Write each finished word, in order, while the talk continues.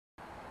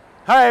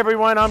Hi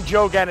everyone, I'm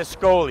Joe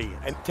Gannascoli,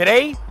 and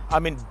today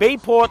I'm in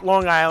Bayport,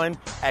 Long Island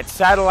at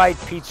Satilite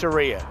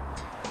Pizzeria.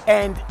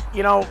 And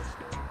you know,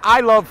 I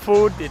love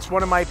food, it's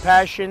one of my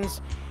passions,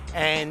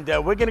 and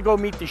we're gonna go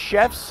meet the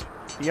chefs,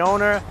 the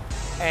owner,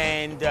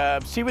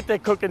 and see what they're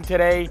cooking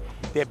today.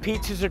 Their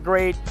pizzas are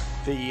great,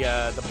 the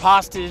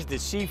pastas, the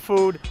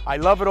seafood, I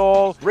love it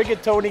all.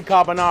 Rigatoni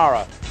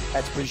carbonara,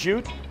 that's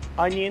prosciutto,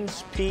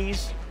 onions,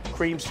 peas,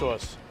 cream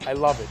sauce, I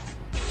love it.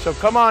 So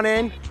come on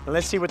in and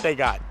let's see what they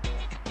got.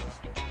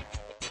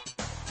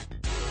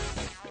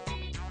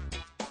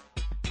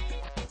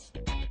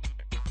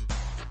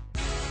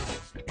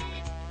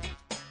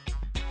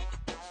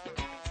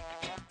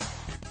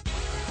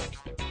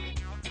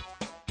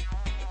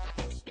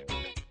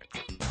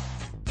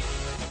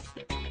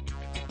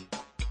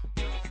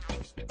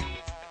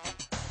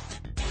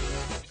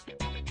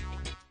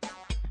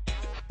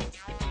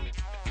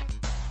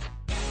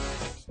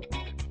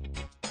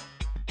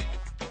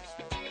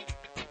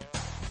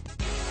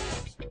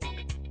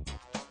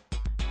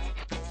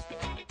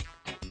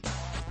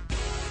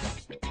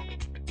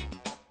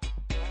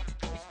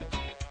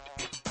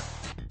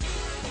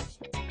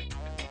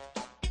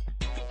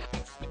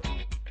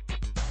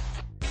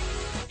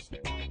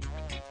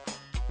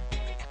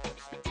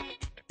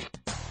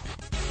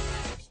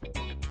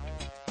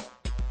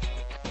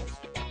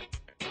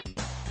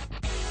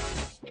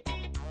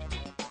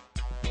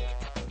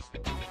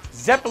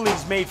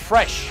 Zeppeli's made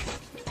fresh.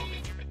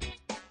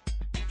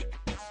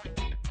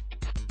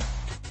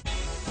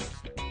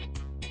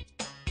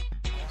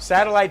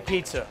 Satilite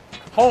Pizza,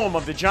 home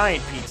of the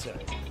giant pizza.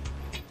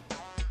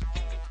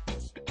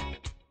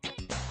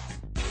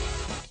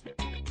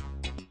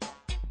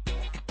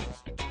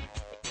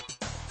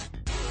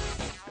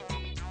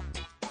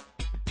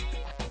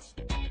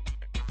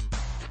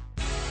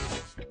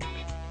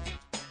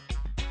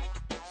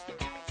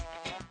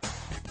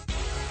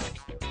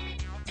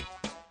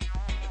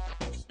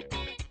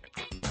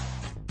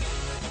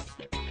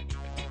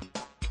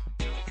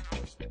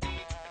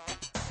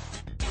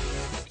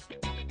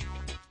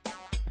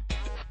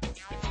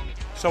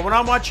 So when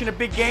I'm watching a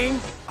big game,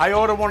 I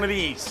order one of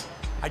these.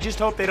 I just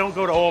hope they don't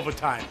go to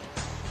overtime.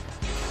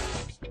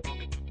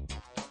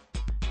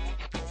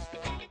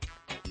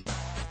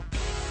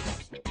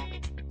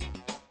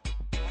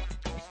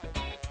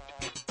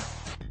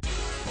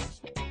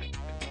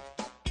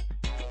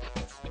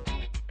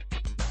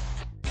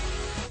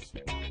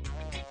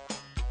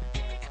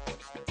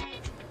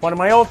 One of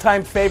my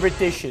all-time favorite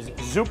dishes,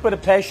 zuppa di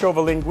pesce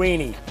over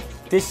linguine.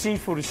 This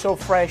seafood is so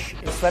fresh,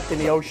 it slept in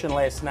the ocean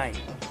last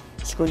night.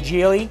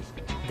 Scungili,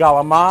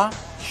 galamar,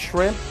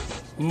 shrimp,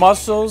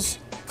 mussels,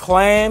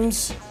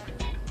 clams,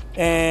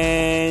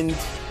 and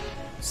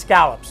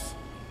scallops.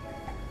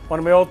 One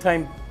of my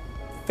all-time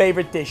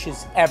favorite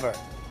dishes ever.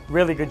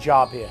 Really good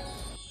job here.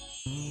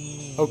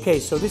 Okay,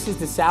 so this is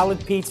the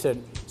salad pizza.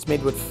 It's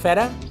made with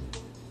feta,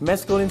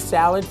 mesclun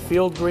salad,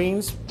 field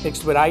greens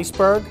mixed with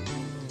iceberg,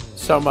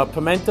 some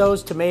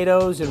pimentos,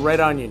 tomatoes, and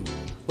red onion.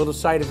 Little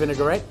side of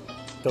vinaigrette.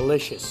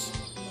 Delicious.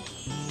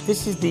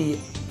 This is the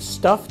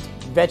stuffed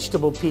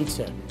vegetable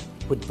pizza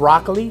with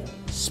broccoli,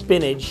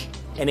 spinach,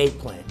 and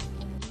eggplant.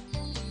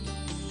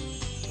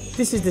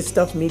 This is the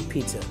stuffed meat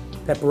pizza,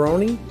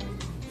 pepperoni,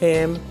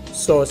 ham,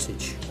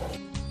 sausage.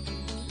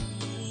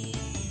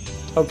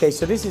 Okay,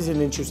 so this is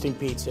an interesting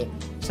pizza.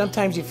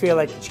 Sometimes you feel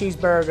like a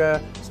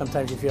cheeseburger,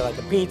 sometimes you feel like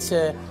a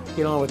pizza,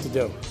 you don't know what to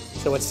do.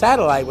 So at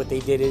Satilite, what they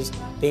did is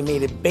they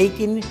made a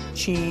bacon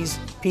cheese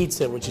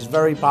pizza, which is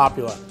very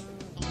popular.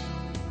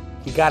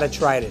 You gotta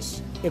try this.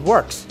 It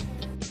works.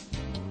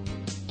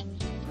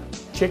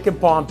 Chicken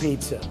palm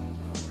pizza.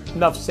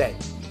 Enough said.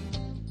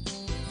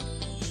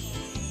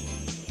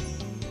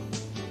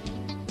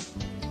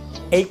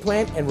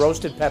 Eggplant and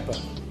roasted pepper.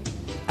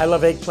 I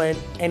love eggplant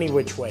any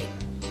which way.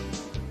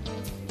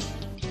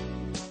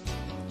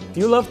 Do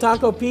you love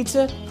taco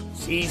pizza?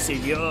 Si,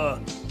 senor.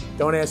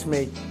 Don't ask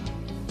me.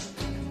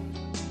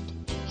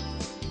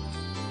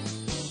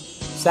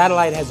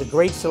 Satilite has a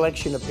great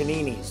selection of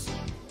paninis.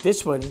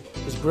 This one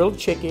is grilled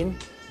chicken,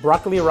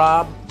 broccoli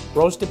rabe,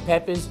 roasted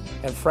peppers,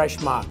 and fresh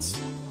mozz.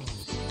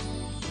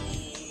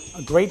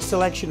 A great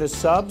selection of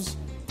subs.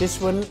 This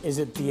one is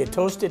the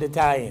toasted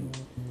Italian.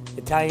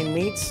 Italian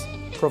meats,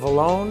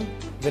 provolone,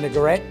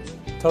 vinaigrette,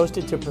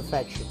 toasted to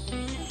perfection.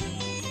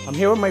 I'm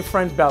here with my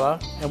friend Bella,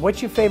 and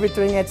what's your favorite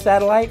thing at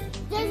Satilite?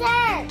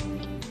 Dessert!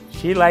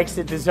 She likes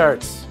the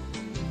desserts.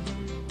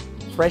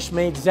 Fresh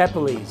made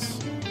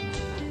zeppelis,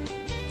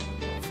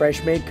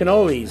 fresh made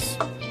cannolis,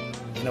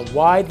 and a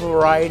wide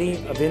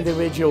variety of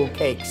individual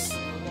cakes.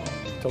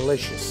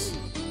 Delicious.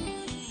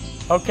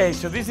 Okay,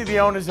 so these are the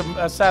owners of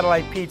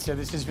Satilite Pizza.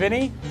 This is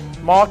Vinny,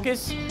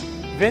 Marcus.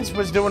 Vince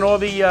was doing all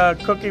the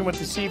cooking with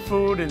the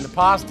seafood and the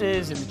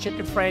pastas and the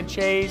chicken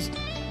franchise.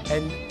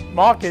 And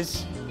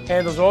Marcus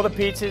handles all the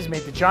pizzas,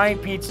 made the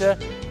giant pizza.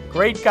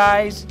 Great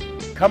guys.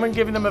 Come and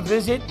give them a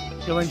visit.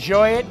 You'll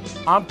enjoy it.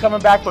 I'm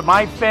coming back with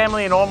my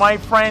family and all my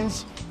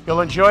friends.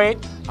 You'll enjoy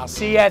it. I'll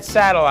see you at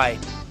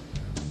Satilite.